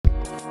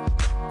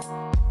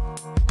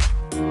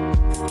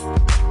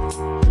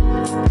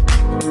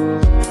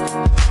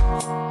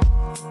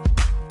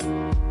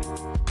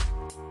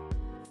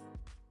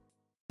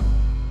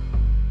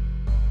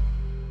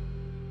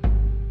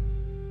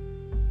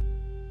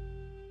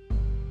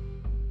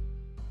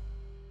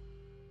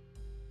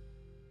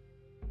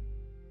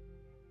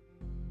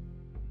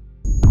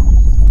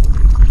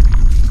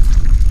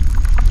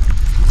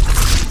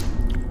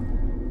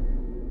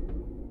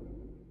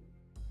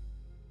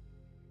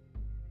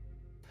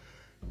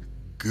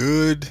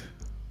Good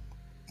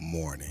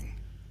morning.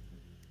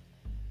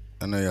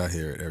 I know y'all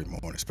hear it every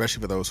morning,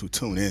 especially for those who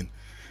tune in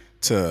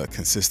to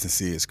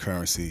Consistency is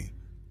Currency,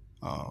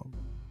 um,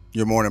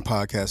 your morning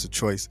podcast of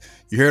choice.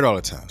 You hear it all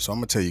the time, so I'm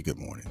gonna tell you good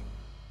morning.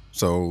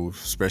 So,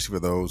 especially for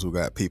those who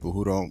got people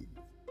who don't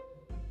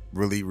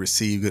really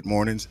receive good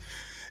mornings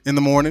in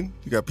the morning,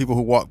 you got people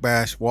who walk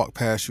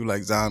past you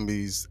like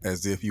zombies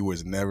as if you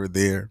was never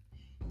there.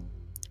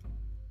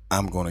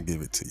 I'm gonna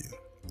give it to you.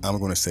 I'm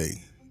gonna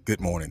say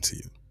good morning to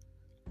you.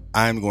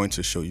 I'm going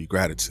to show you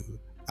gratitude.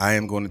 I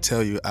am going to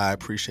tell you I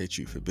appreciate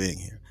you for being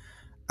here.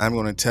 I'm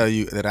going to tell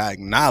you that I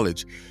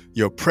acknowledge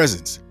your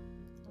presence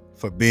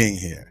for being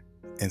here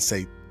and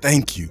say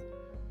thank you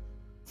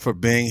for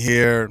being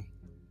here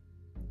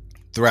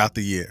throughout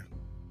the year.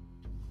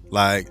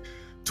 Like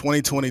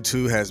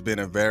 2022 has been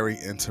a very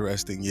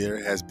interesting year.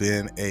 It has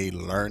been a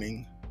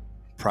learning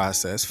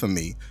process for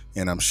me,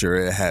 and I'm sure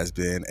it has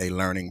been a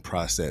learning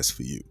process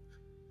for you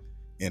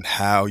in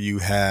how you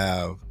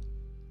have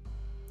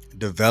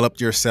developed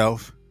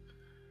yourself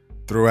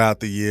throughout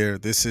the year.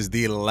 This is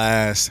the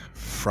last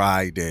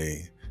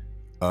Friday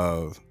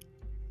of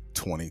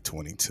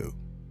 2022.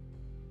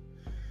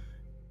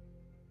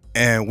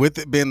 And with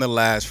it being the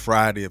last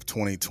Friday of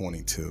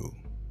 2022,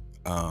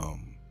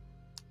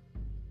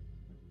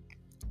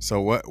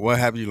 so what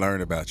have you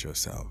learned about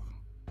yourself?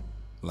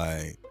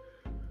 Like,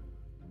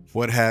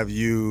 what have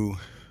you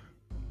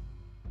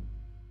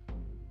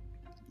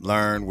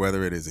learned,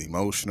 whether it is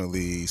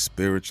emotionally,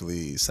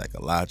 spiritually,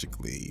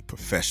 psychologically,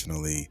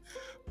 professionally,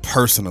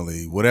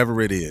 personally,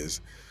 whatever it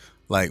is?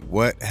 Like,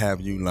 what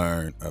have you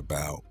learned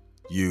about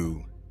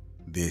you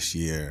this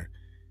year?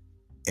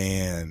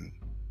 And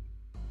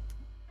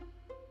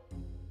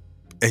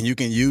you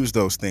can use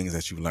those things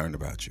that you learned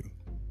about you,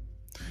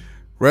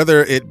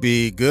 whether it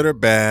be good or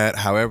bad,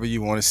 however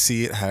you want to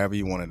see it, however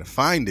you want to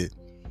define it.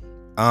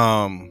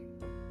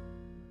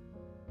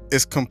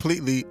 It's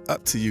completely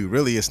up to you.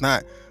 Really, it's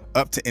not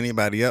up to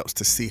anybody else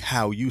to see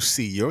how you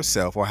see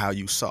yourself or how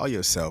you saw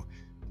yourself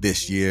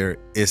this year.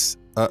 It's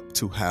up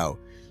to how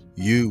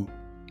you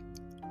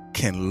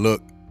can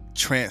look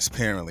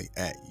transparently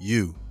at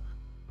you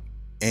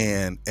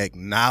and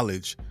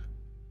acknowledge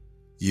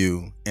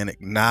you and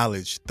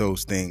acknowledge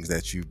those things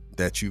that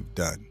you've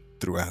done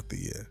throughout the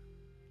year,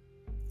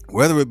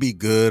 whether it be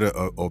good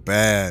or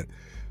bad.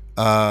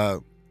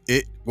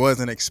 It was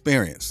an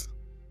experience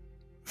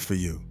for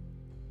you,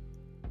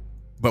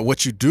 but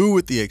what you do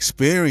with the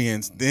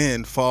experience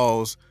then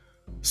falls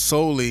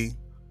solely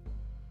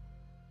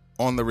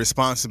on the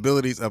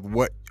responsibilities of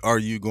what are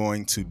you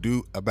going to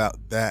do about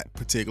that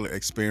particular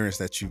experience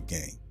that you've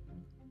gained.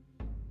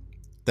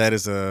 That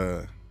is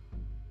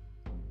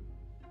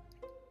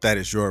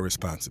your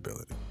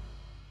responsibility,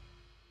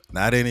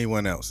 not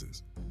anyone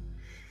else's.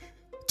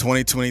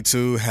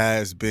 2022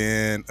 has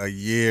been a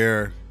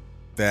year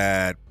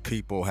that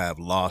people have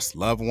lost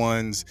loved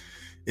ones.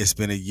 It's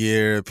been a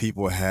year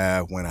people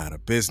have went out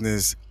of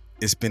business.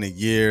 It's been a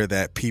year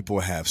that people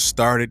have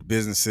started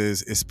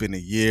businesses. It's been a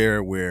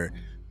year where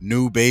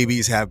new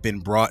babies have been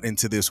brought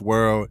into this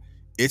world.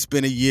 It's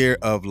been a year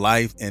of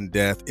life and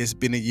death. It's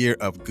been a year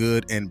of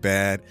good and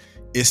bad.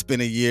 It's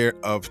been a year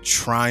of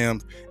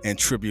triumph and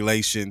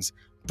tribulations.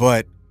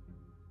 But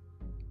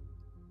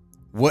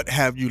what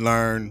have you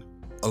learned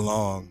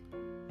along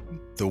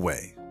the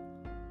way?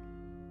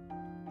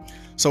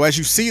 So as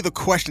you see the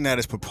question that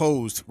is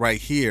proposed right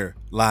here,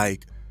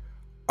 like,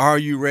 are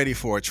you ready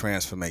for a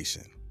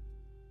transformation?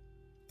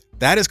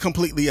 That is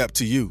completely up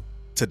to you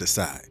to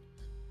decide.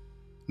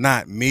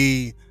 Not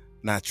me,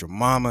 not your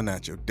mama,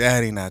 not your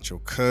daddy, not your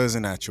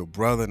cousin, not your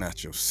brother,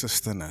 not your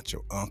sister, not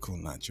your uncle,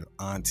 not your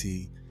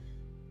auntie,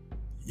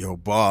 your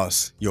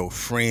boss, your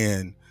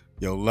friend,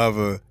 your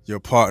lover,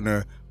 your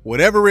partner,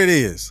 whatever it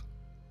is.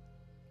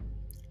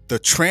 The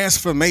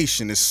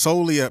transformation is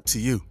solely up to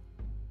you.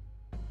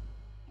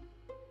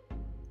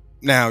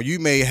 Now, you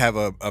may have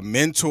a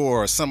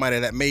mentor or somebody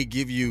that may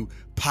give you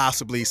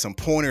possibly some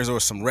pointers or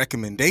some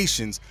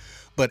recommendations,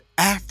 but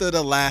after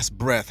the last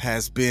breath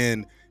has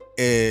been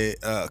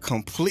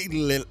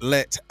completely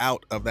let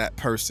out of that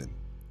person,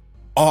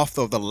 off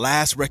of the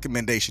last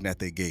recommendation that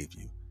they gave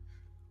you,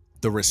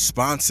 the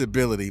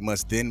responsibility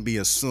must then be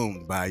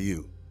assumed by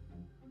you.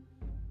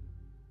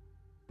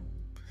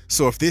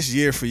 So if this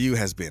year for you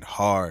has been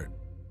hard,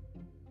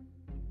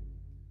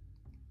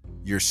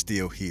 you're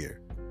still here.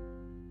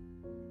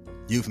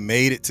 You've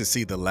made it to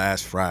see the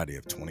last Friday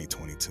of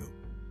 2022.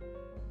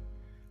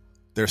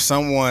 There's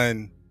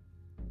someone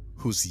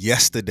whose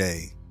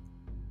yesterday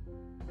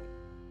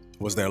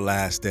was their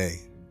last day.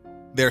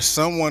 There's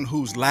someone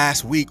whose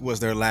last week was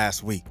their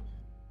last week.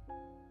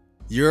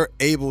 You're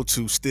able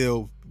to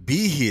still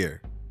be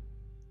here,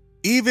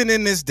 even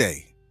in this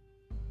day,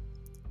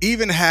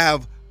 even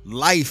have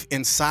life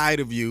inside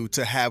of you,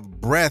 to have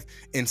breath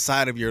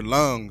inside of your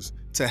lungs,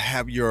 to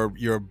have your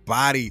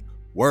body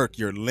work,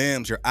 your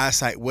limbs, your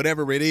eyesight,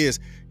 whatever it is.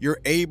 You're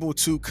able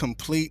to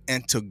complete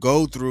and to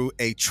go through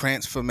a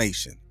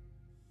transformation.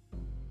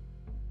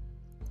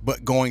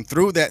 But going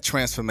through that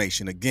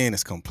transformation, again,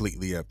 is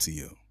completely up to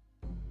you.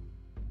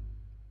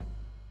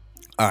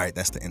 All right,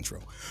 that's the intro.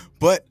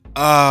 But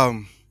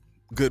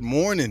good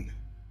morning.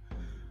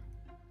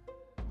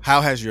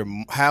 How has your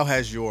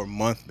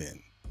month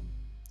been?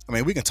 I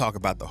mean, we can talk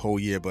about the whole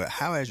year, but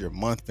how has your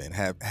month been?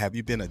 Have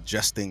you been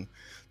adjusting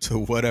to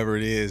whatever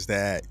it is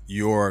that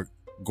you're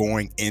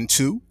going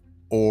into,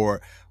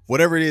 or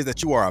whatever it is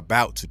that you are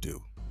about to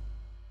do?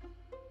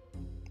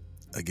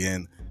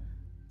 Again,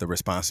 the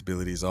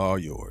responsibility is all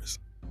yours.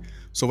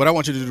 So what I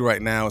want you to do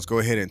right now is go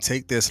ahead and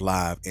take this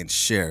live and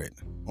share it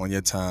on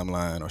your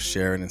timeline, or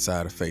share it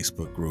inside a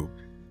Facebook group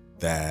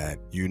that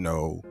you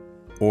know,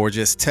 or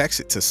just text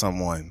it to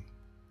someone,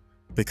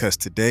 because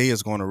today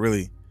is going to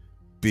really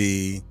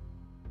be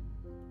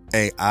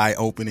a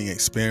eye-opening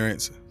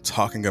experience,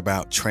 talking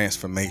about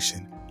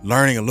transformation,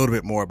 learning a little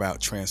bit more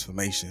about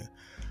transformation,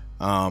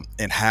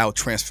 and how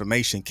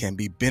transformation can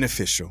be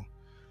beneficial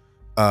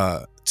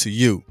to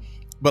you.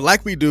 But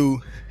like we do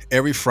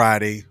every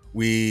Friday,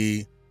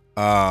 we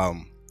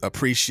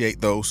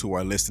appreciate those who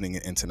are listening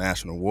in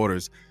international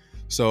waters.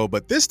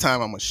 But this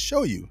time I'm going to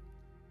show you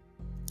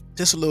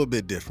just a little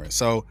bit different.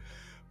 So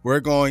we're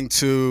going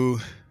to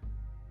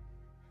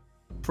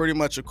pretty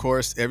much, of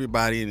course,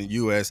 everybody in the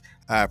U.S.,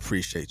 I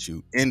appreciate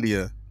you.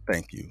 India,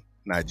 thank you.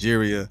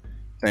 Nigeria,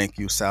 thank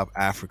you. South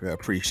Africa,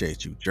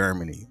 appreciate you.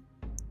 Germany,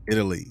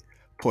 Italy,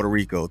 Puerto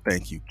Rico,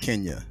 thank you.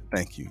 Kenya,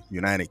 thank you.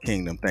 United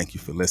Kingdom, thank you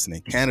for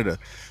listening. Canada,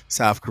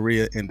 South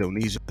Korea,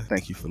 Indonesia,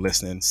 thank you for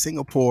listening.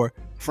 Singapore,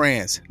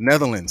 France,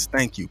 Netherlands,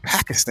 thank you.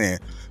 Pakistan,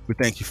 we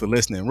thank you for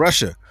listening.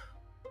 Russia,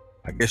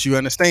 I guess you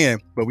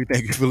understand, but we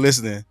thank you for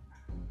listening.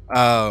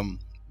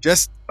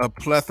 Just a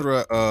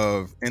plethora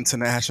of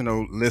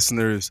international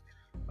listeners.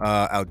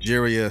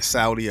 Algeria,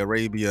 Saudi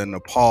Arabia,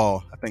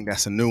 Nepal, I think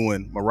that's a new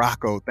one.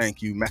 Morocco,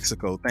 thank you.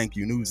 Mexico, thank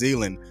you. New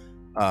Zealand,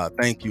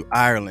 thank you.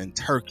 Ireland,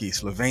 Turkey,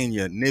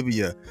 Slovenia,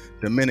 Namibia,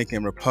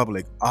 Dominican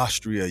Republic,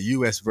 Austria,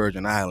 U.S.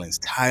 Virgin Islands,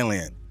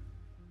 Thailand,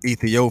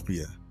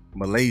 Ethiopia,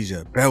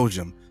 Malaysia,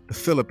 Belgium, the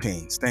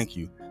Philippines, thank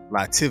you.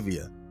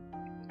 Latvia,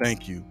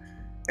 thank you.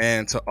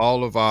 And to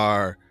all of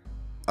our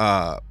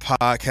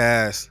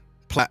podcast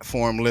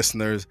platform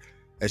listeners,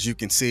 as you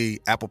can see,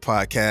 Apple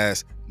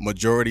Podcasts,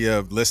 majority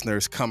of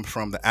listeners come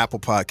from the Apple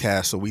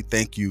Podcast. So we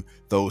thank you,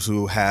 those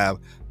who have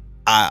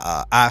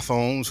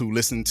iPhones, who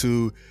listen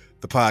to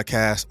the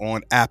podcast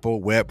on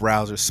Apple web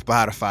browser.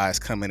 Spotify is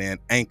coming in.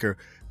 Anchor,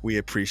 we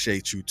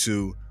appreciate you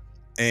too.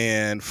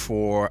 And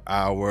for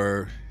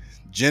our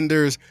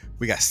genders,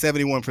 we got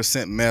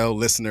 71% male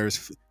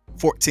listeners,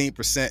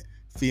 14%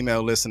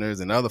 female listeners,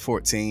 and other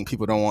 14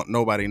 people don't want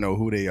nobody know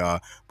who they are,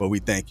 but we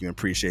thank you and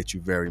appreciate you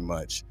very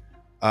much.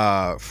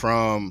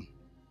 From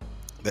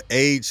the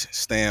age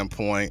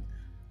standpoint,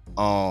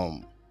 our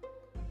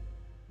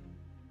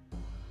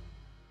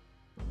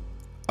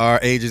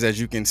ages, as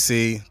you can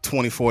see,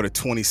 24 to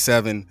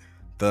 27.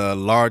 The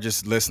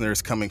largest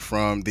listeners coming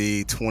from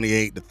the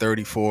 28 to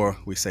 34.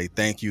 We say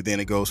thank you. Then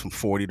it goes from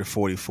 40 to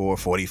 44,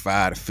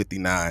 45 to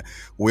 59.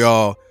 We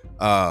all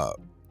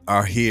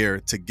are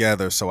here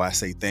together. So I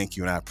say thank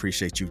you, and I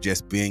appreciate you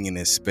just being in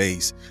this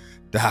space.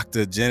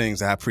 Dr.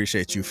 Jennings, I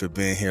appreciate you for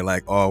being here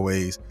like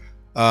always.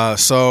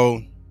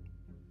 So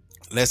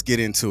let's get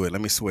into it.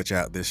 Let me switch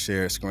out this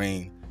share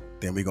screen.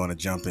 Then we're going to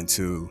jump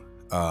into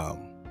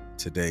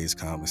today's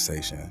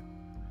conversation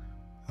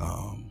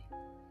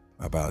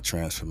about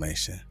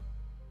transformation.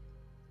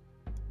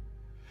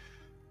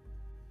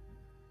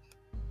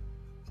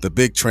 The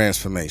big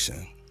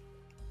transformation.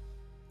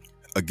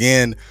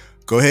 Again,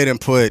 go ahead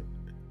and put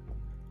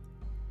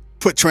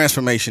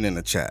transformation in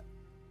the chat,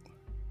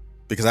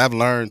 because I've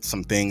learned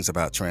some things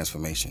about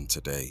transformation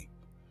today,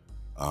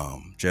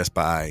 just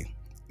by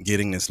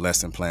getting this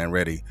lesson plan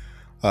ready.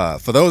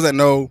 For those that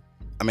know,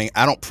 I mean,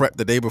 I don't prep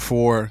the day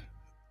before,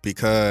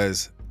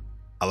 because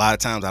a lot of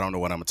times I don't know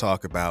what I'm gonna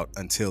talk about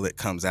until it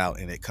comes out,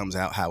 and it comes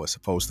out how it's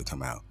supposed to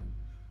come out.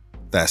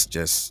 That's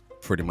just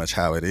pretty much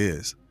how it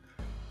is.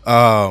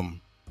 Are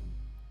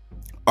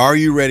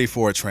you ready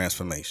for a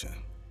transformation?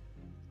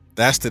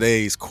 That's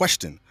today's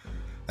question.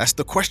 That's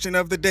the question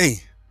of the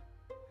day.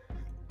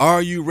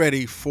 Are you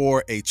ready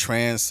for a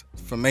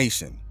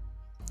transformation?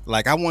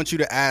 Like, I want you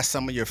to ask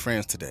some of your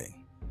friends today,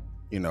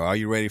 are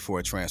you ready for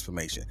a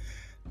transformation?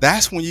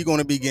 That's when you're going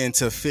to begin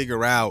to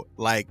figure out,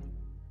 like,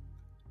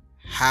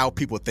 how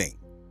people think,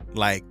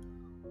 like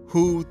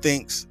who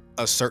thinks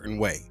a certain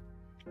way.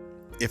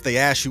 If they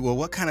ask you, well,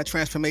 what kind of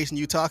transformation are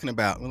you talking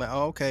about? We're like,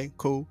 oh, okay,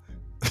 cool.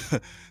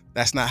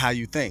 That's not how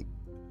you think.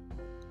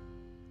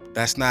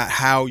 That's not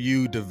how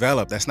you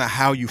develop. That's not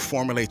how you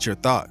formulate your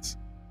thoughts.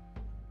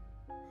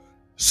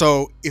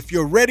 So if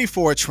you're ready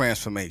for a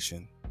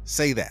transformation,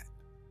 say that.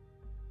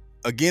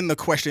 Again, the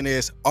question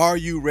is, are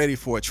you ready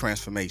for a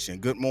transformation?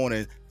 Good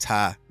morning,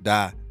 Ta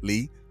Da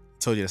Lee.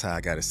 Told you that's how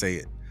I got to say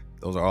it.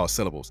 Those are all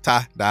syllables.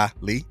 Ta Da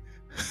Lee.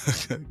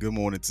 Good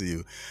morning to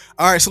you.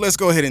 All right, so let's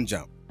go ahead and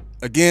jump.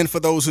 Again, for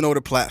those who know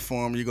the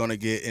platform, you're going to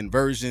get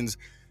inversions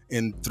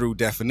through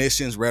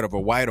definitions, red over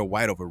white or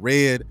white over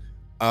red.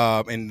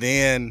 And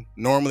then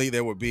normally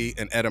there would be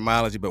an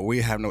etymology, but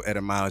we have no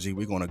etymology.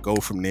 We're going to go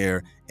from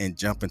there and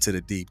jump into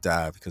the deep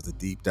dive, because the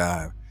deep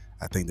dive,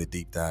 I think the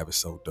deep dive is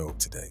so dope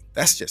today.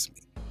 That's just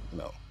me.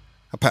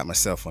 I pat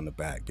myself on the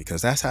back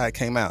because that's how it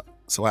came out.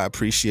 So I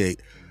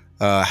appreciate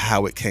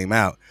how it came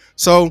out.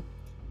 So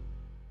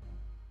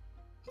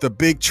the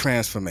big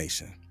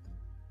transformation.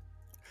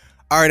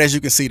 All right, as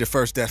you can see, the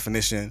first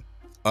definition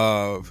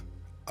of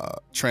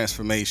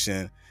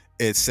transformation,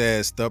 it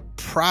says the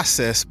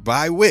process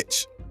by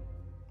which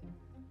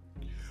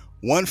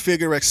one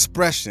figure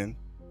expression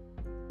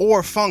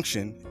or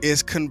function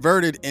is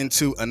converted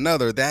into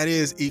another that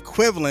is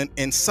equivalent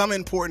in some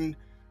important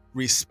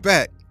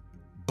respect,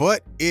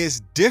 but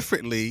is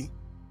differently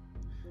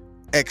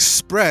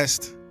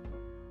expressed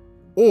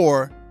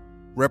or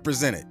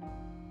represented.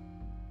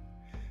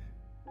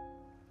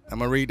 I'm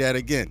going to read that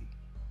again.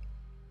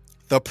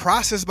 The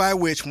process by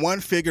which one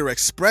figure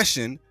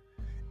expression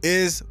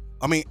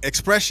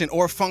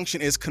or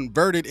function is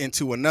converted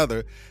into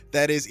another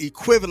that is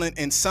equivalent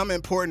in some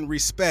important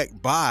respect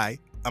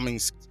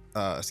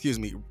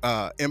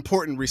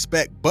important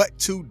respect, but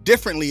is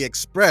differently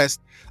expressed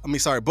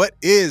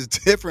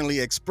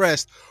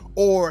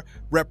or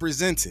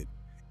represented.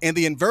 And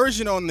the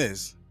inversion on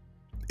this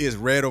is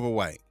red over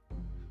white.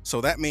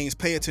 So that means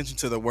pay attention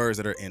to the words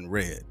that are in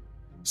red.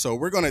 So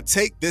we're going to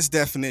take this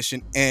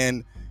definition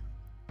and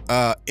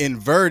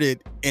invert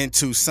it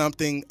into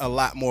something a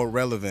lot more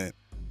relevant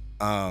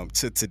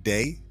to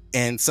today,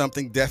 and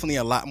something definitely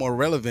a lot more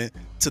relevant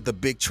to the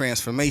big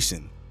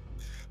transformation.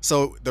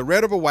 So the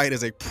red over white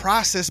is a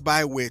process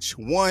by which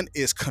one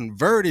is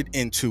converted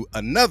into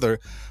another,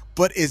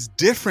 but is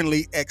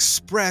differently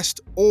expressed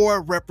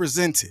or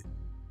represented.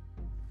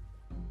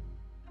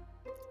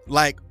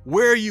 Like,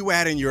 where are you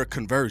at in your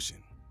conversion?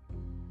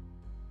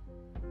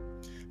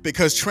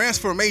 Because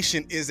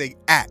transformation is an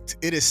act.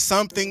 It is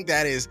something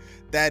that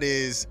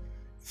is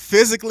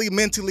physically,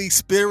 mentally,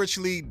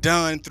 spiritually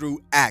done through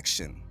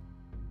action.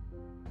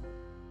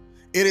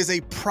 It is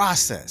a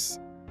process.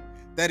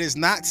 That is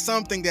not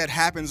something that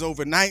happens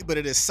overnight, but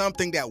it is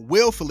something that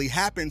willfully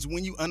happens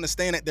when you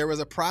understand that there is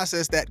a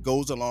process that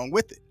goes along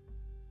with it.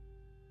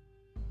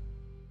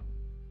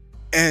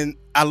 And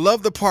I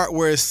love the part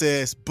where it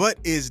says, but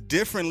is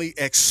differently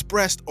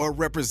expressed or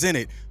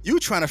represented. You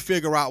trying to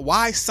figure out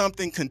why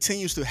something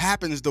continues to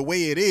happen the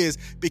way it is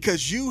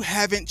because you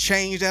haven't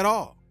changed at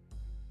all.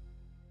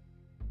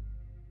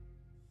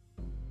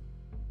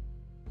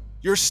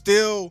 You're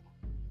still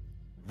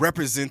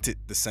represented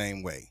the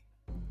same way.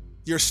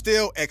 You're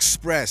still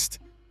expressed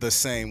the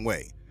same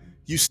way.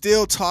 You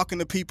still talking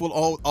to people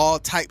all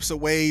types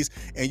of ways,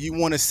 and you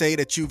want to say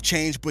that you've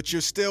changed, but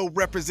you're still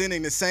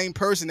representing the same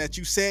person that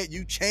you said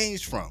you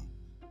changed from.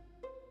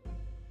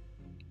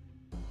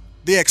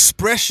 The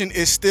expression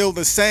is still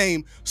the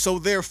same. So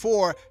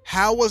therefore,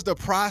 how was the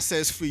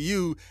process for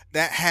you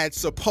that had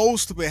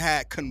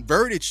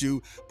converted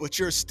you, but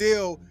you're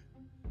still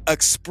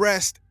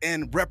expressed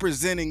and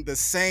representing the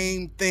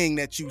same thing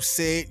that you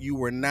said you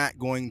were not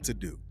going to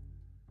do?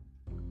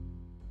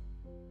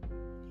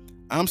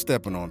 I'm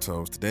stepping on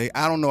toes today.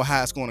 I don't know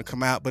how it's going to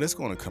come out, but it's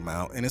going to come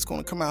out, and it's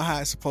going to come out how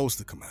it's supposed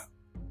to come out.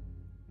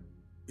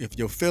 If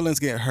your feelings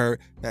get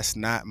hurt, that's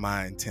not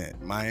my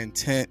intent. My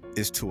intent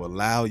is to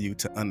allow you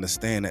to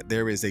understand that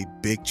there is a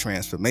big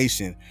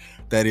transformation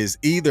that is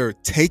either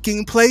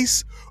taking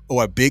place,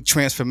 or a big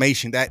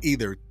transformation that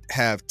either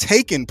have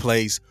taken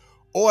place,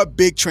 or a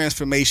big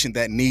transformation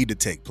that need to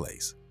take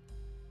place.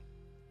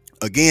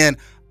 Again,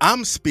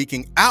 I'm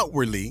speaking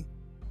outwardly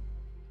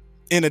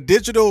in a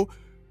digital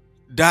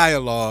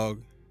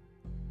dialogue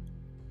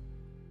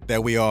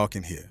that we all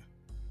can hear.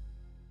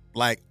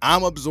 Like,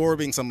 I'm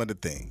absorbing some of the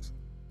things.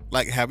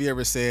 Like, have you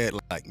ever said,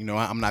 like,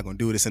 I'm not going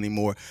to do this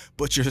anymore,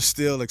 but you're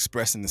still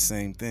expressing the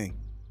same thing?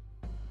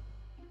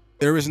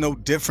 There is no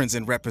difference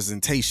in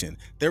representation.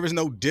 There is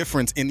no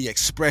difference in the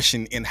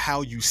expression in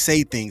how you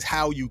say things,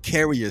 how you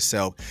carry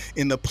yourself,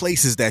 in the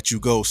places that you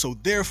go. So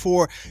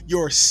therefore,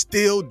 you're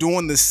still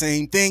doing the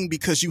same thing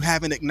because you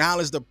haven't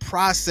acknowledged the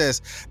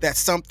process that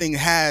something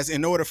has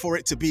in order for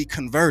it to be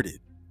converted.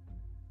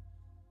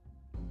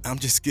 I'm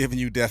just giving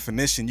you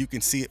definition. You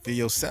can see it for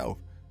yourself.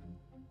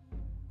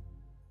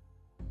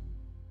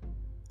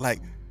 Like,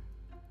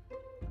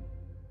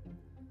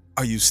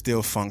 are you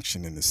still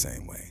functioning the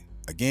same way?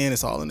 Again,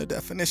 it's all in the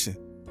definition.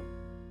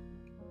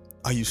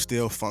 Are you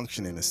still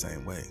functioning the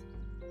same way?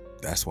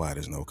 That's why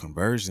there's no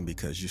conversion,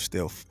 because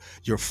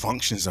your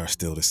functions are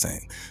still the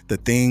same. The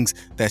things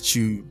that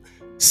you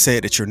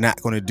said that you're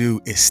not going to do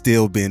is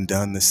still being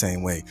done the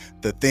same way.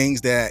 The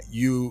things that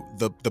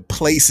the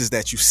places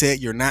that you said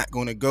you're not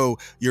going to go,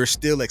 you're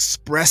still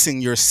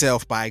expressing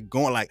yourself by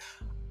going like,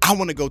 I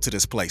want to go to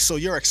this place. So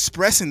you're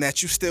expressing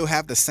that you still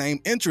have the same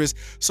interest.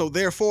 So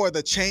therefore,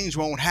 the change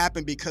won't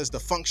happen because the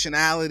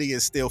functionality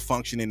is still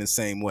functioning the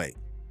same way.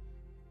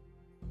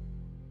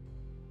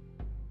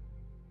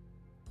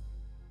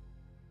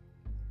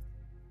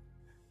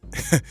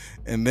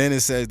 And then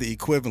it says the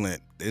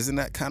equivalent. Isn't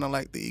that kind of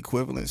like the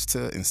equivalence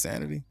to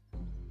insanity?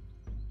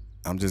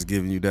 I'm just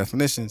giving you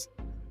definitions.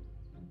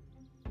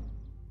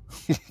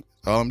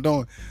 All I'm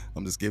doing,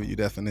 I'm just giving you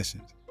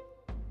definitions.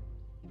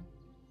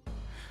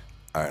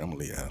 All right, I'm gonna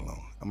leave that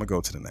alone. I'm gonna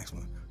go to the next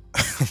one.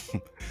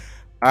 All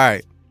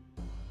right.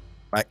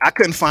 Like I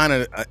couldn't find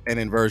an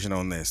inversion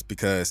on this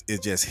because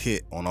it just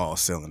hit on all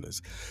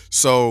cylinders.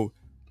 So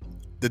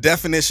the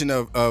definition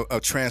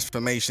of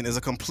transformation is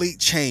a complete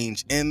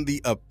change in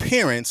the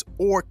appearance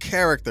or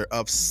character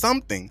of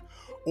something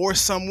or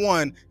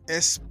someone,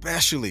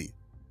 especially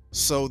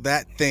so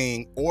that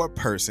thing or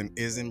person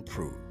is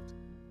improved.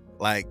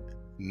 Like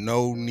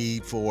no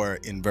need for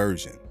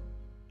inversion.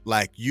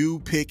 Like you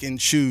pick and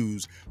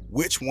choose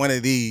which one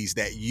of these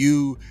that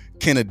you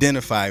can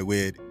identify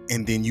with,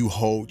 and then you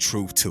hold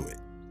truth to it.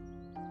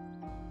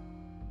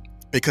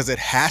 Because it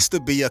has to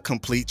be a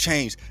complete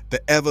change.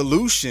 The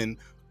evolution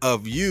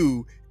of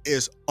you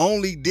is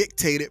only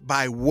dictated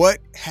by what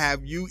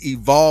have you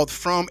evolved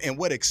from and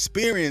what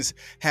experience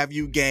have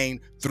you gained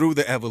through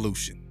the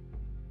evolution.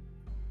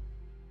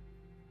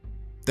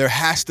 There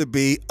has to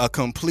be a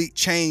complete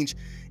change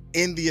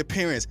in the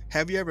appearance.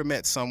 Have you ever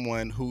met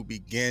someone who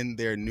began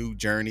their new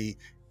journey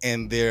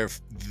and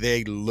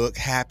they look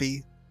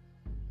happy?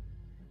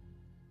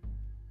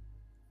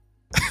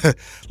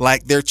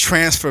 Like their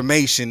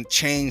transformation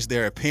changed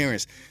their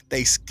appearance.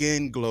 They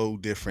skin glow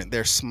different.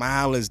 Their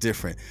smile is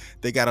different.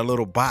 They got a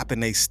little bop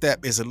and their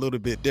step is a little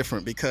bit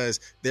different because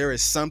there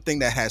is something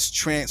that has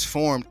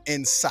transformed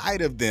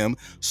inside of them.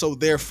 So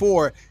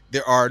therefore,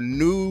 there are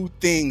new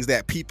things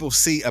that people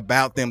see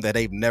about them that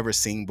they've never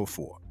seen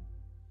before.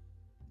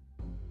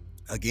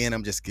 Again,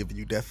 I'm just giving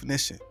you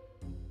definition.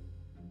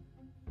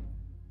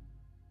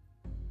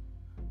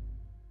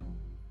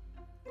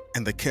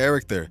 And the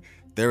character,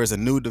 there is a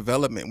new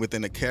development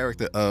within the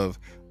character of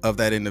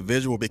that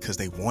individual because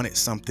they wanted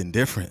something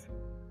different.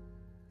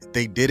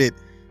 They did it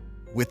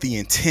with the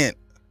intent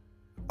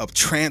of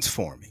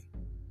transforming,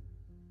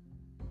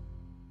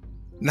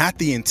 not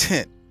the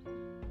intent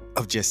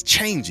of just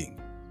changing.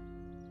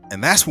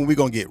 And that's when we're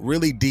going to get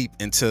really deep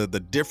into the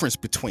difference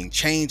between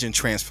change and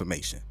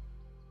transformation.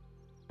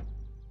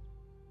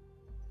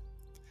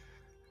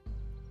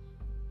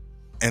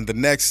 And the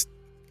next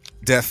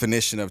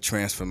definition of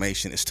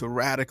transformation is to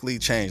radically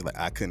change. Like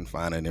I couldn't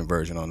find an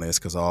inversion on this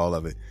because all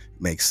of it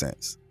makes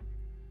sense.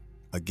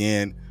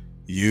 Again,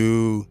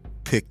 you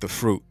pick the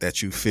fruit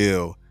that you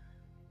feel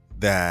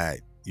that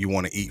you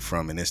want to eat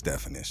from in this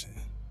definition.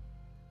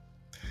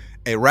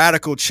 A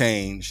radical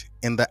change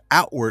in the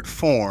outward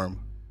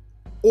form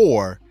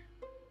or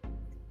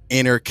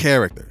inner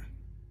character.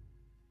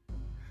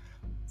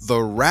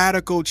 The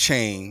radical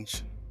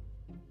change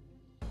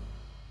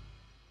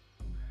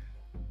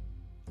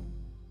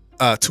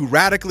to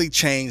radically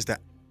change the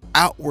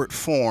outward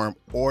form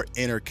or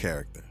inner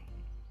character.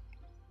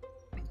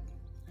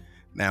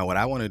 Now, what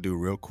I want to do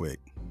real quick,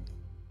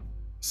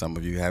 some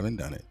of you haven't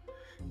done it,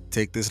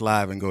 take this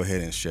live and go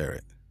ahead and share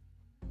it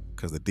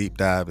because the deep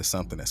dive is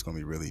something that's going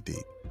to be really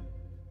deep.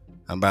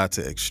 I'm about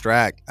to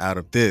extract out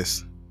of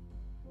this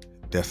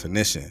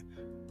definition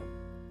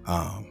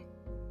and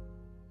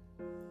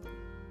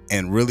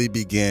really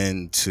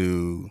begin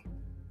to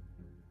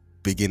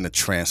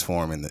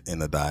transform in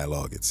the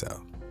dialogue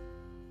itself.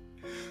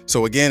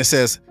 So again, it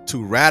says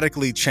to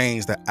radically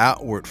change the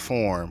outward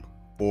form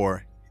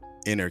or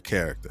inner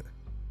character.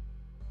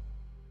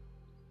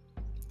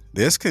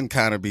 This can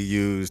kind of be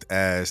used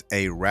as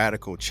a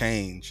radical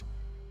change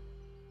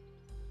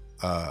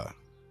of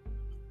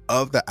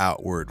the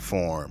outward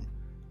form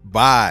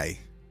by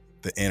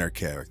the inner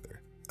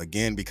character.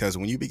 Again, because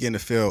when you begin to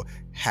feel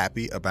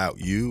happy about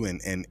you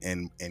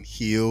and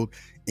healed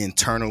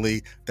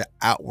internally, the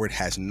outward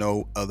has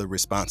no other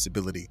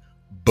responsibility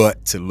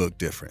but to look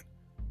different.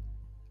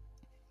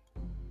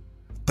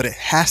 But it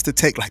has to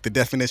take, like the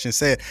definition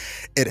said,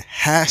 it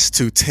has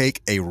to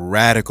take a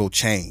radical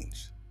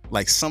change.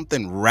 Like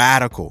something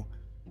radical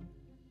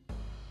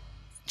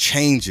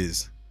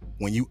changes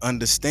when you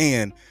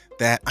understand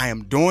that I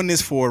am doing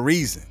this for a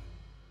reason.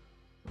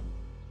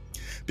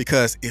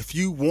 Because if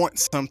you want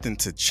something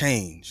to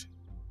change,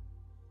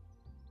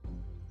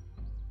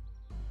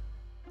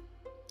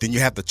 then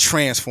you have to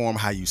transform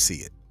how you see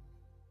it.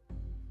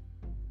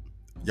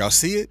 Y'all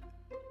see it?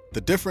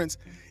 The difference?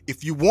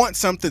 If you want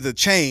something to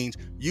change,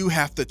 you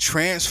have to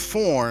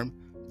transform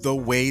the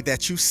way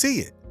that you see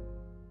it.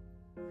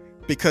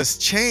 Because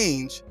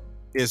change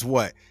is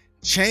what?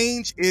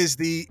 Change is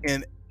the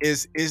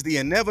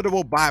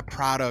inevitable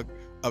byproduct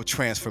of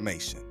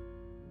transformation.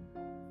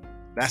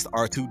 That's the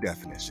R2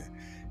 definition.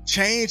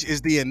 Change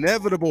is the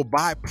inevitable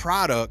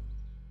byproduct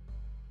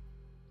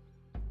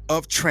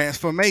of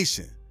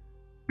transformation.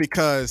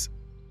 Because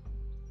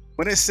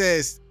when it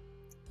says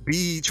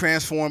be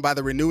transformed by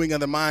the renewing of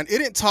the mind, it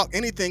didn't talk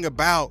anything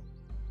about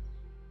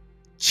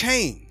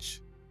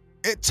change.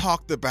 It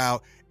talked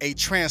about a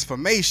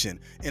transformation.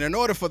 And in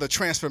order for the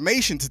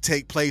transformation to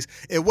take place,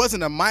 it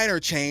wasn't a minor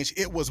change.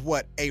 It was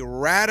what? A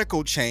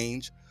radical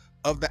change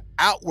of the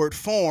outward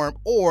form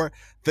or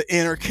the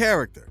inner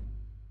character.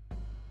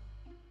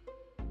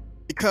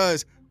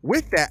 Because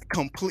with that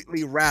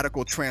completely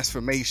radical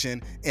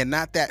transformation and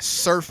not that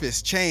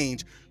surface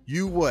change,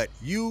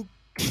 you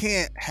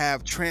can't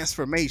have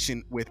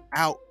transformation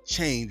without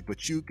change,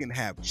 but you can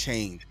have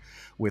change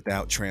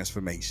without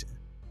transformation.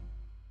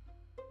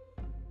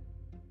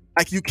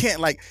 Like you can't,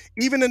 like,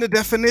 even in the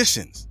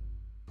definitions,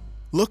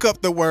 look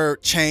up the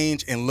word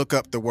change and look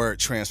up the word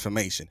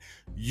transformation.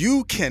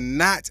 You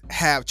cannot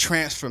have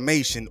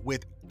transformation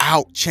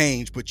without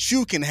change, but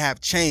you can have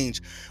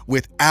change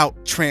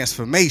without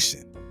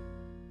transformation.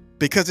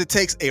 Because it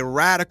takes a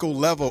radical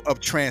level of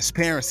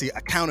transparency,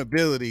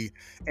 accountability,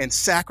 and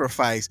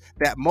sacrifice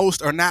that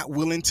most are not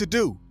willing to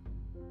do.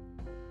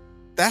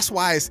 That's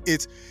why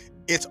it's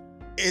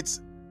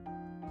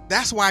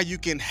that's why you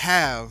can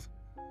have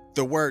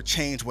the word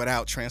change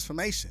without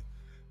transformation.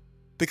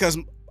 Because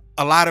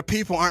a lot of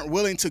people aren't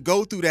willing to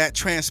go through that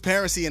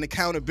transparency and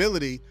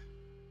accountability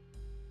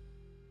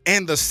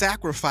and the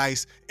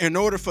sacrifice in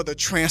order for the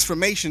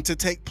transformation to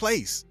take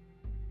place.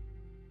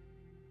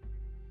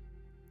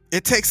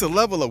 It takes a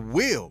level of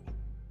will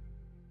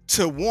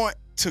to want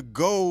to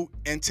go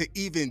and to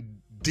even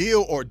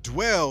deal or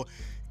dwell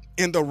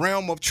in the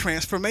realm of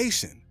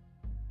transformation.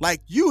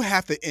 Like you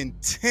have the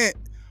intent,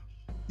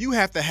 you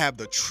have to have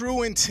the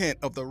true intent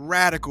of the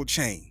radical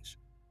change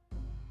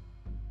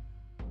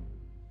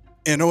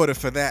in order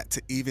for that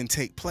to even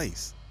take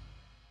place.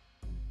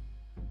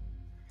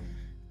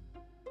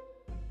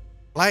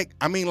 Like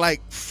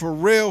for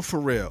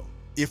real.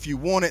 If you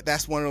want it,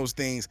 that's one of those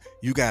things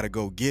you got to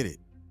go get it.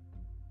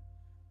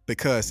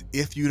 Because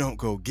if you don't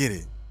go get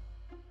it,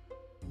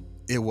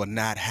 it will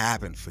not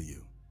happen for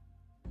you.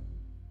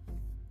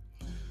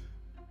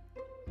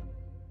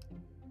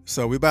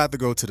 So we're about to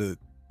go to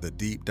the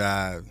deep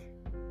dive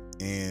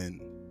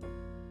in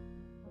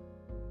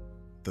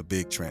the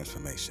big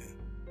transformation.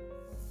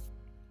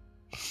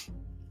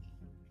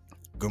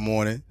 Good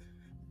morning,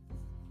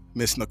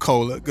 Miss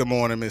Nicola. Good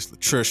morning, Miss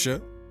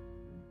Latricia.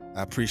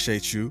 I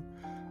appreciate you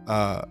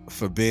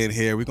for being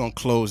here. We're going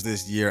to close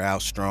this year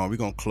out strong. We're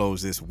going to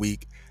close this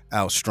week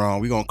out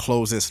strong. We're going to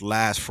close this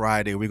last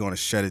Friday. We're going to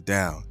shut it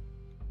down.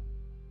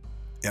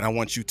 And I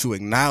want you to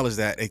acknowledge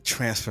that a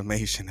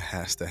transformation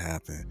has to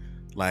happen.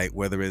 Like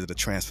whether it's a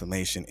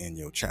transformation in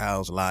your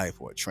child's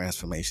life or a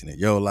transformation in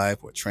your life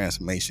or a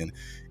transformation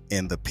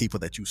in the people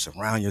that you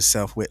surround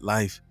yourself with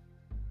life.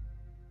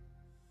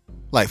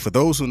 Like for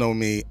those who know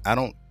me, I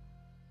don't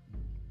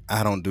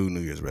do New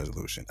Year's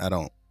resolution. I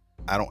don't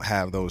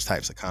have those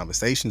types of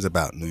conversations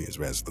about New Year's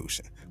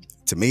resolution.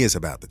 To me, it's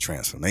about the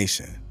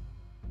transformation.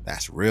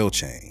 That's real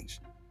change.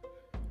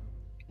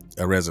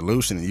 A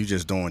resolution, you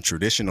just doing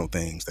traditional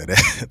things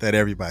that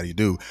everybody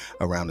do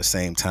around the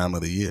same time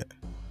of the year.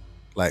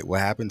 Like what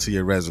happened to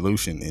your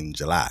resolution in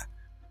July?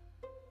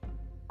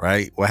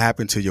 Right? What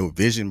happened to your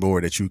vision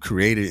board that you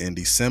created in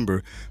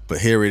December? But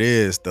here it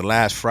is, the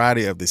last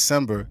Friday of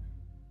December.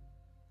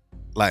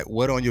 Like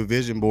what on your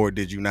vision board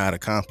did you not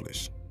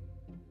accomplish?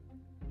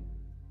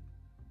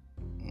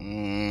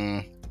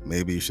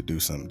 Maybe you should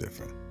do something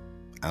different.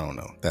 I don't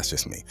know. That's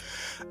just me.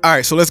 All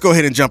right, so let's go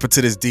ahead and jump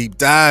into this deep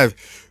dive.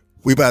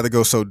 We about to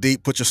go so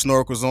deep. Put your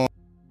snorkels on,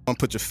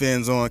 put your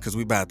fins on, because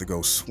we about to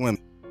go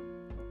swimming.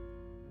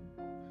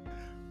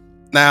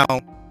 Now,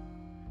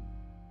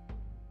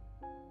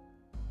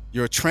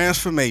 your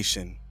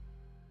transformation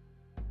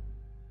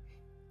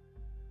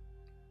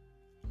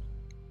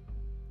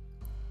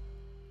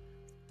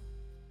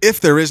if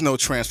there is no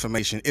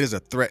transformation, it is a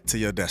threat to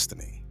your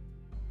destiny.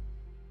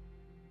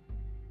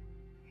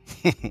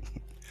 I'm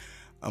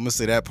going to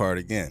say that part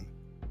again,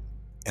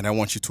 and I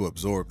want you to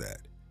absorb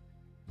that.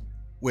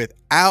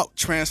 Without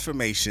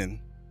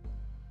transformation,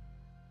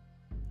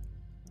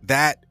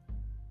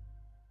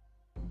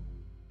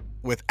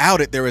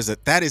 without it,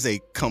 that is a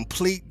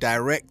complete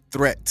direct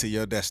threat to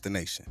your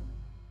destination.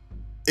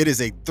 It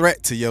is a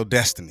threat to your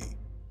destiny.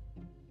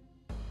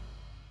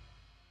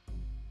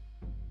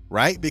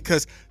 Right?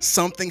 Because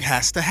something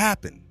has to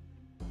happen.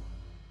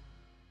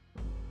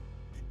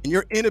 And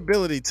your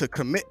inability to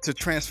commit to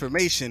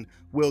transformation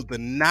will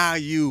deny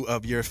you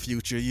of your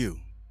future you.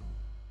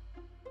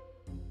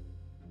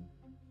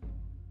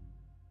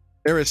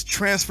 There is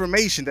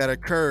transformation that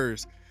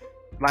occurs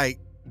like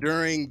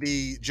during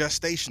the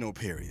gestational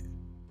period,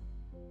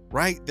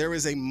 right? There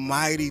is a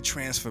mighty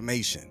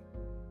transformation.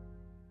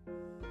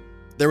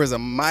 There is a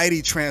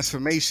mighty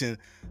transformation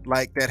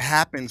like that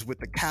happens with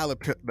the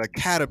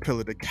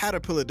caterpillar. The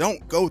caterpillar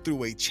don't go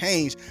through a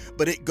change,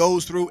 but it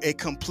goes through a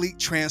complete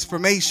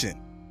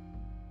transformation.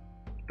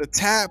 The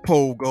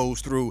tadpole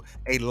goes through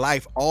a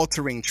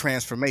life-altering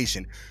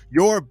transformation.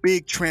 Your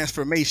big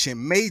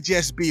transformation may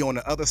just be on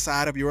the other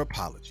side of your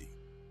apology.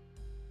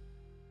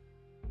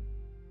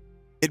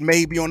 It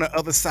may be on the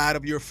other side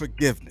of your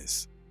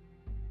forgiveness.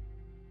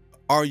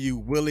 Are you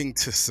willing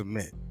to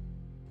submit?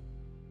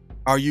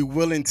 Are you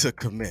willing to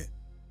commit?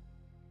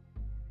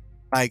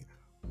 Like,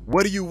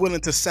 what are you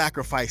willing to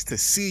sacrifice to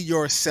see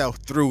yourself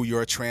through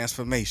your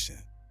transformation?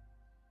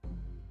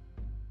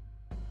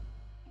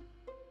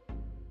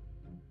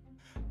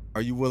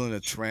 Are you willing to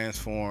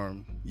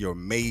transform your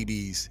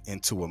maybes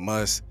into a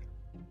must,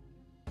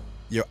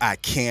 your I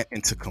can't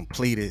into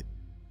completed?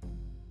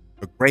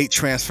 A great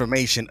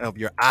transformation of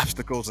your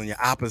obstacles and your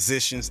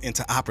oppositions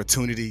into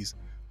opportunities?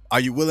 Are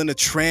you willing to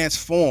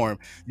transform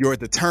your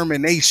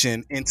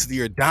determination into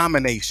your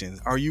domination?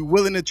 Are you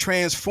willing to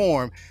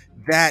transform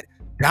that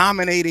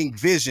dominating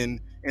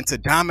vision into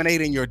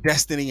dominating your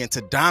destiny and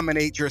to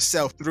dominate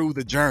yourself through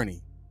the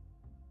journey?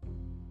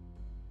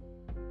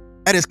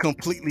 That is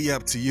completely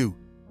up to you.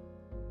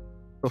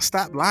 So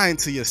stop lying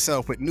to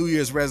yourself with New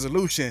Year's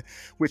resolution,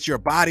 with your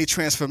body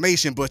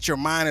transformation, but your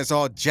mind is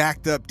all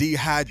jacked up,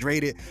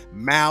 dehydrated,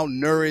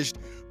 malnourished,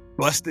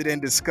 busted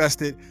and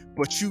disgusted,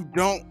 but you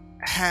don't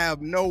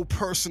have no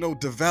personal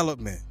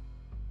development.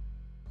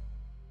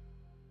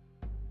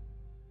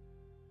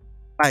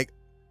 Like,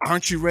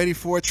 aren't you ready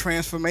for a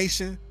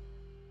transformation?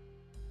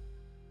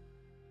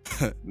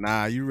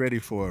 Nah, you ready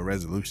for a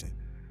resolution,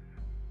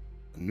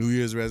 a New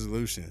Year's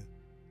resolution,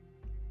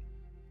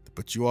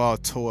 but you all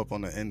tore up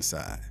on the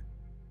inside.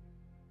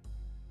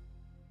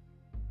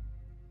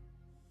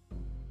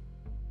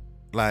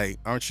 Like,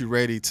 aren't you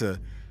ready to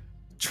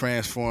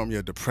transform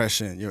your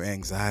depression, your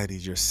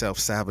anxieties, your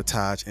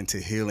self-sabotage into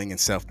healing and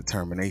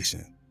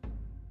self-determination?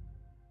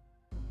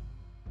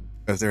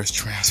 Because there's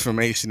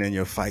transformation in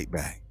your fight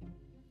back.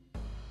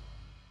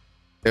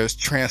 There's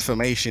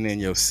transformation in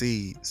your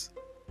seeds.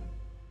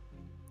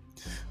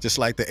 Just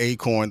like the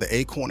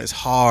acorn is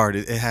hard.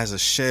 It has a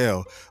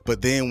shell,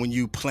 but then when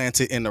you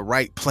plant it in the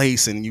right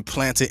place and you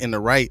plant it in the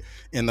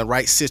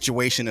right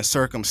situation and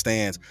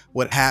circumstance,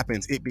 what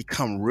happens? It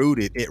becomes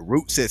rooted. It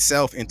roots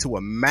itself into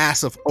a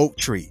massive oak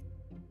tree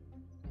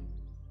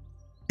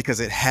because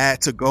it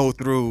had to go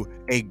through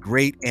a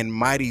great and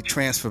mighty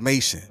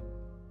transformation.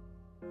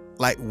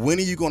 Like, when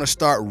are you going to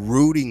start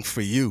rooting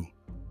for you?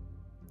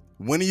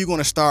 When are you going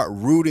to start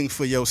rooting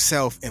for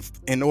yourself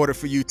in order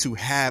for you to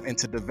have and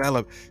to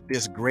develop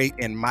this great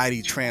and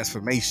mighty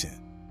transformation?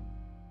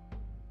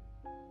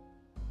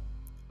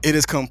 It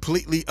is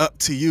completely up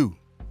to you,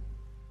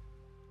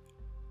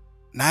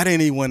 not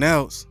anyone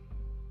else.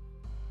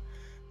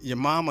 Your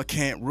mama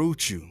can't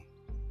root you.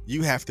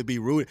 You have to be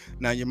rooted.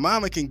 Now, your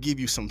mama can give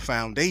you some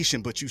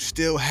foundation, but you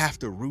still have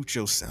to root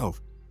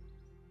yourself.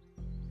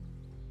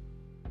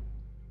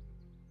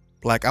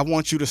 Like, I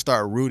want you to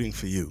start rooting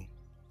for you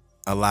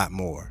a lot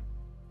more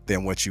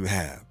than what you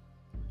have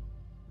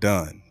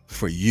done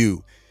for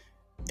you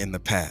in the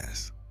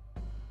past.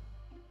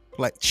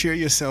 Like, cheer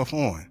yourself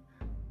on.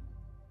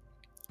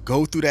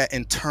 Go through that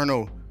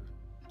internal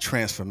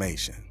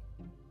transformation.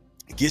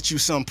 Get you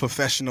some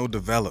professional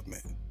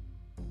development.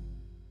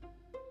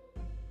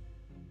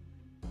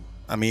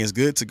 I mean, it's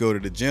good to go to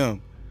the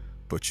gym,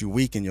 but you're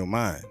weak in your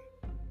mind.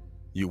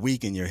 You're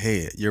weak in your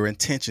head. Your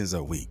intentions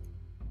are weak.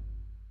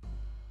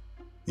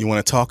 You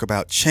want to talk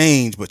about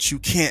change, but you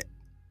can't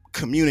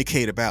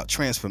communicate about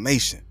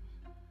transformation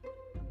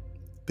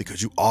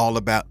because you all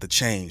about the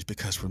change.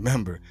 Because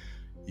remember,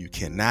 you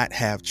cannot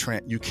have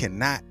change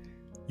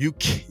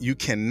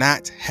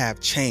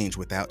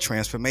without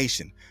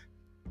transformation.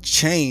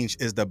 Change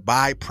is the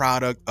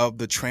byproduct of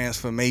the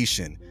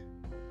transformation.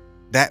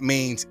 That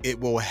means it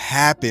will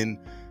happen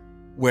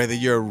whether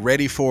you're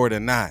ready for it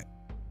or not,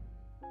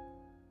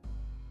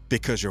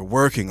 because you're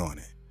working on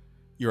it.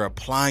 You're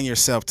applying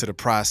yourself to the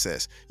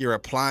process. You're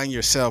applying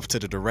yourself to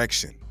the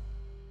direction.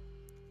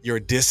 Your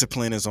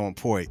discipline is on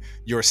point.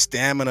 Your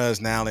stamina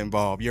is now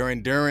involved. Your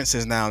endurance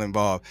is now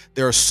involved.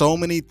 There are so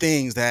many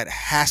things that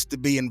has to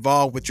be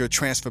involved with your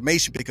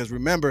transformation, because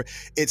remember,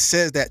 it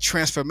says that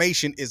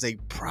transformation is a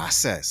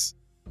process.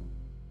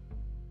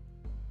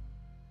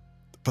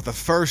 But the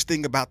first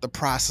thing about the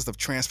process of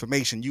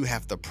transformation, you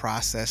have to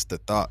process the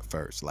thought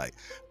first. Like,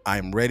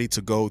 I'm ready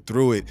to go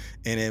through it.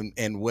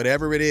 And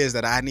whatever it is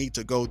that I need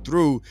to go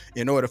through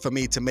in order for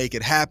me to make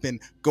it happen,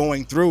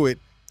 going through it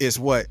is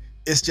what?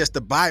 It's just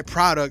a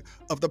byproduct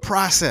of the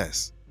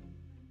process.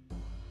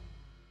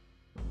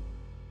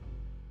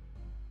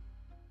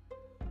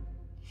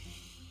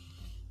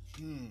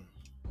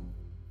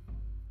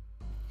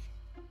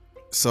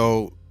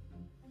 So,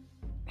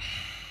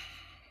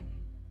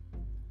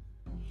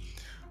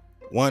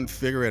 one,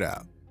 figure it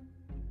out.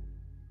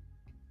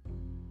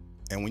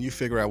 And when you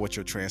figure out what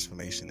your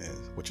transformation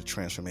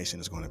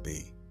is going to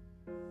be,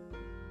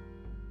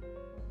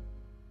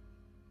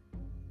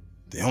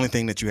 the only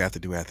thing that you have to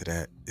do after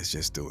that is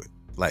just do it.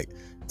 Like,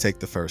 take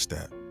the first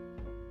step.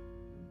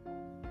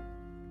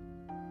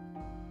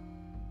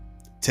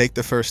 Take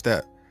the first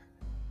step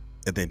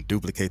and then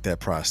duplicate that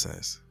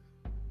process.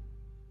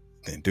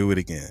 Then do it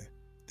again.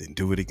 Then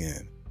do it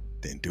again.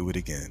 Then do it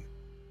again.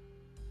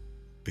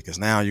 Because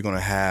now you're going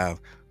to have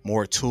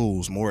more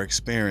tools, more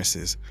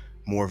experiences,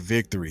 more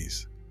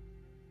victories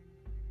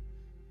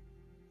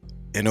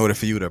in order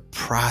for you to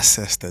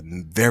process the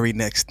very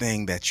next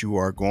thing that you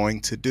are going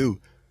to do.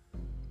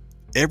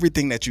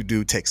 Everything that you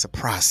do takes a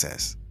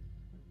process.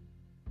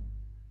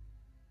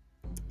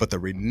 But the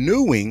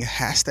renewing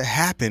has to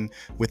happen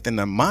within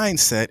the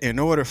mindset in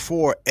order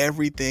for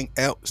everything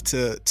else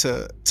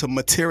to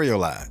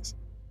materialize.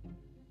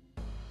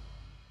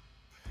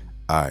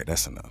 All right,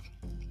 that's enough.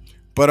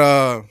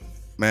 But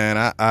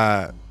man,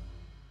 I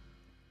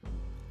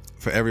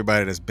for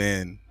everybody that's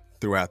been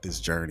throughout this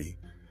journey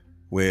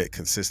with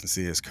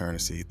Consistency is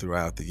Currency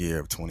throughout the year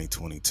of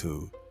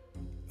 2022.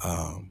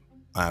 I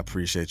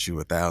appreciate you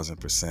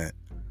 1,000%.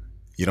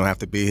 You don't have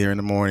to be here in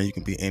the morning. You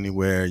can be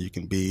anywhere. You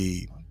can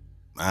be,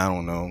 I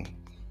don't know,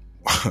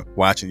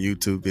 watching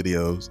YouTube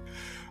videos.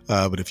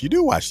 But if you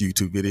do watch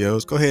YouTube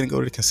videos, go ahead and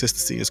go to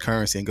Consistency is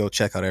Currency and go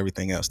check out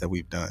everything else that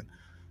we've done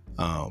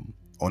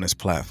on this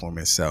platform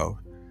itself.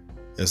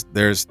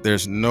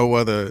 There's no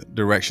other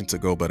direction to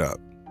go but up.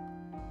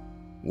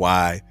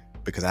 Why?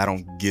 Because I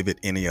don't give it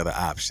any other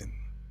option.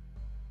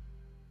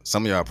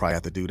 Some of y'all probably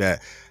have to do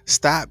that.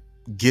 Stop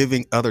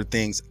giving other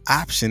things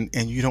option,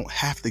 and you don't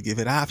have to give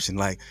it option.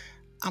 Like,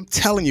 I'm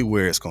telling you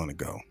where it's going to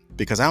go,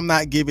 because I'm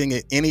not giving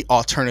it any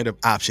alternative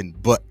option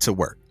but to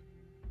work.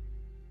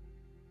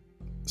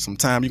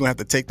 Sometimes you're going to have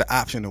to take the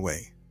option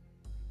away.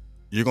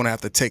 You're going to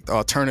have to take the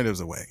alternatives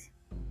away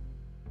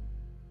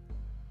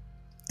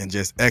and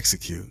just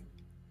execute.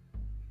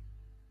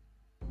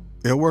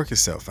 It'll work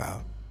itself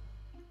out.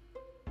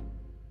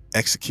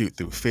 Execute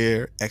through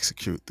fear,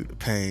 execute through the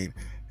pain,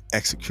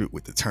 execute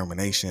with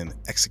determination,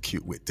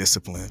 execute with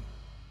discipline,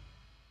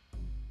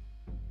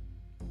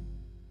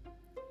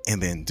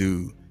 and then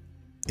do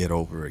it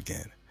over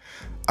again.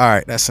 All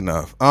right, that's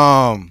enough.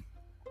 Man,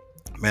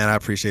 I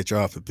appreciate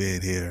y'all for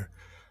being here.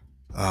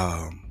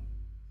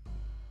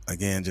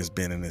 Again, just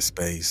being in this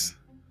space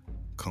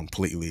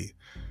completely.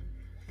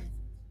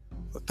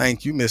 But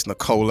thank you, Miss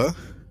Nicola.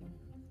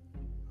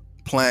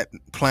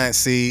 Plant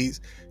seeds,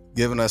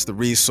 giving us the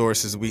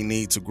resources we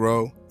need to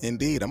grow.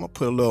 Indeed, I'm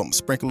gonna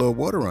sprinkle a little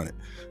water on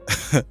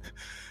it.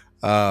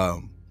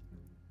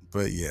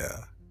 But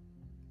yeah,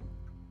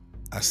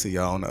 I see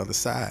y'all on the other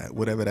side,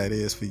 whatever that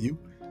is for you.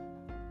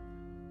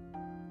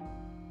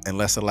 And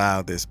let's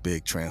allow this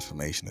big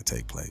transformation to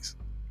take place.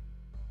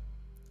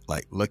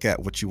 Like, look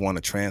at what you want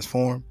to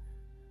transform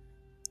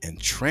and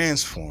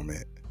transform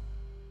it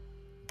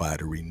by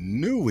the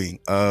renewing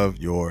of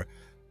your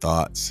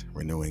thoughts,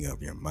 renewing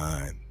of your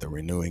mind, the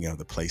renewing of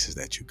the places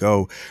that you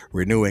go,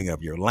 renewing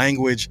of your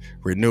language,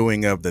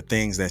 renewing of the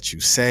things that you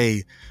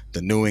say, the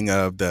renewing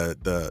of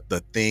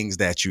the things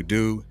that you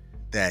do,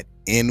 that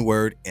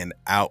inward and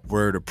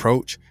outward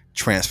approach.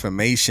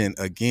 Transformation,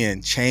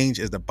 again, change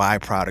is the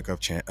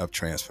byproduct of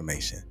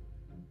transformation.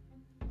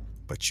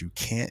 But you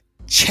can't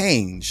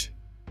change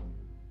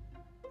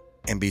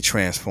and be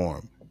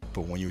transformed.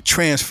 But when you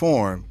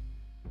transform,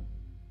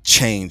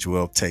 change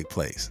will take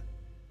place.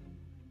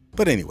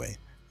 But anyway,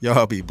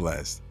 y'all be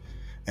blessed.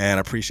 And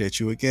I appreciate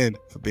you again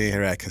for being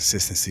here at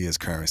Consistency is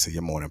Currency,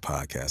 your morning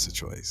podcast of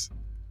choice.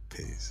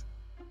 Peace.